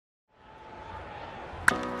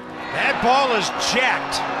ball is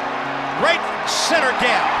jacked. Right center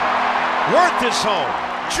gap. Worth is home.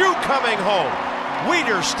 Drew coming home.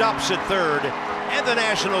 Weeder stops at third, and the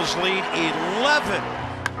Nationals lead 11.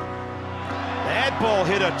 That ball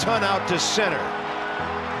hit a ton out to center.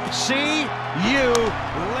 See you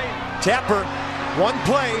later. Tapper, one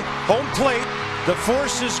play, home plate. The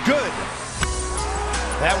force is good.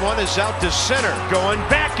 That one is out to center. Going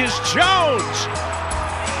back is Jones.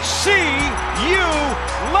 See you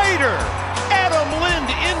later. Adam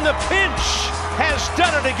Lind in the pinch has done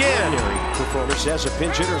it again. Performance as a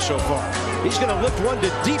pinch hitter so far. He's going to lift one to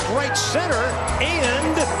deep right center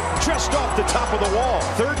and just off the top of the wall.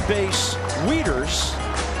 Third base, Weeders.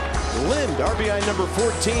 Lind, RBI number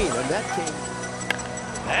 14, and that came.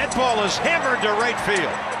 That ball is hammered to right field.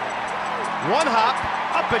 One hop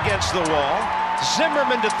up against the wall.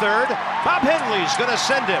 Zimmerman to third. Bob Henley's going to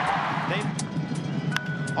send him.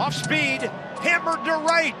 Off speed, hammered to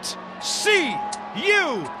right. See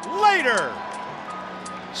you later.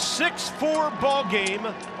 6-4 ball game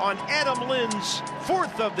on Adam Lind's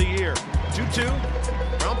fourth of the year. 2-2.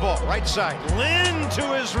 Ground ball, right side. Lind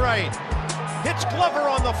to his right. Hits Glover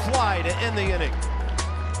on the fly to end the inning.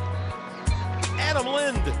 Adam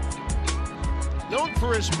Lind, known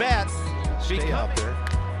for his bat. Stay out there.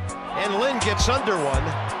 And Lind gets under one.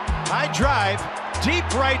 High drive, deep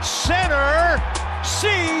right center.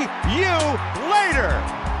 See you later.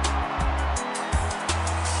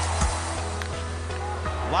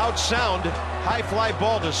 Loud sound, high fly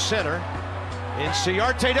ball to center. And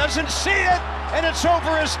Ciarte doesn't see it, and it's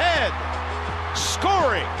over his head.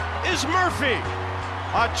 Scoring is Murphy.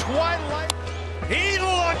 A Twilight. He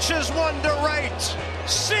launches one to right.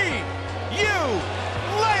 See you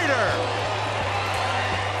later.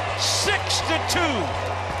 6-2.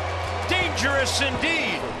 Dangerous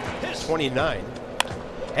indeed. 29.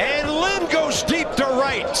 And Lind goes deep to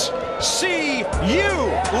right. See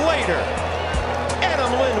you later.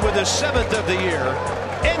 Adam Lind with his seventh of the year.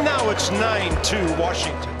 And now it's 9-2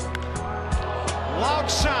 Washington. Loud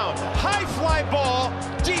sound, high fly ball,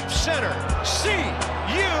 deep center. See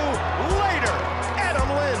you later. Adam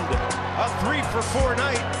Lind, a 3-for-4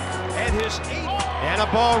 night, and his 8th. And a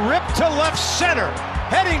ball ripped to left center,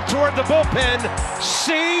 heading toward the bullpen.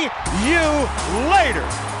 See you later.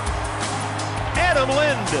 Adam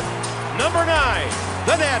Lind, number 9.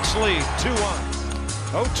 The Nats lead 2-1.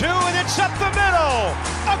 0-2, and it's up the middle.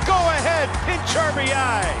 A go-ahead pinch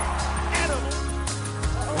RBI. Adam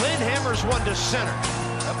Lind hammers one to center.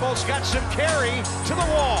 That ball's got some carry to the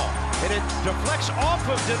wall, and it deflects off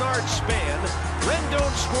of Denard's span.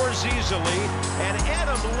 Rendon scores easily, and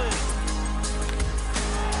Adam Lind.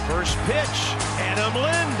 First pitch, Adam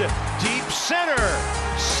Lind, deep center.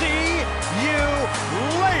 See you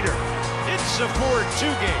later. It's a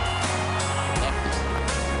 4-2 game.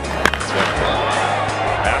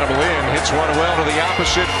 Adam Lind hits one well to the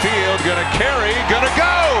opposite field. Gonna carry, gonna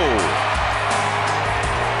go.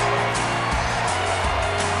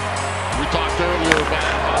 We talked earlier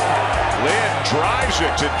about Lind drives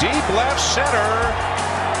it to deep left center.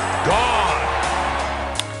 Gone.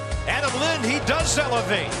 Adam Lind, he does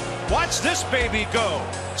elevate. Watch this baby go.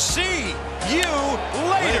 See you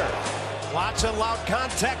later. Lots of loud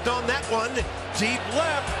contact on that one. Deep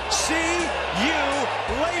left. See you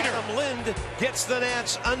later. Adam Lind gets the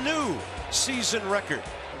Nats a new season record.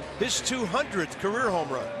 His 200th career home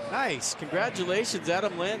run. Nice. Congratulations,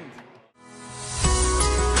 Adam Lind.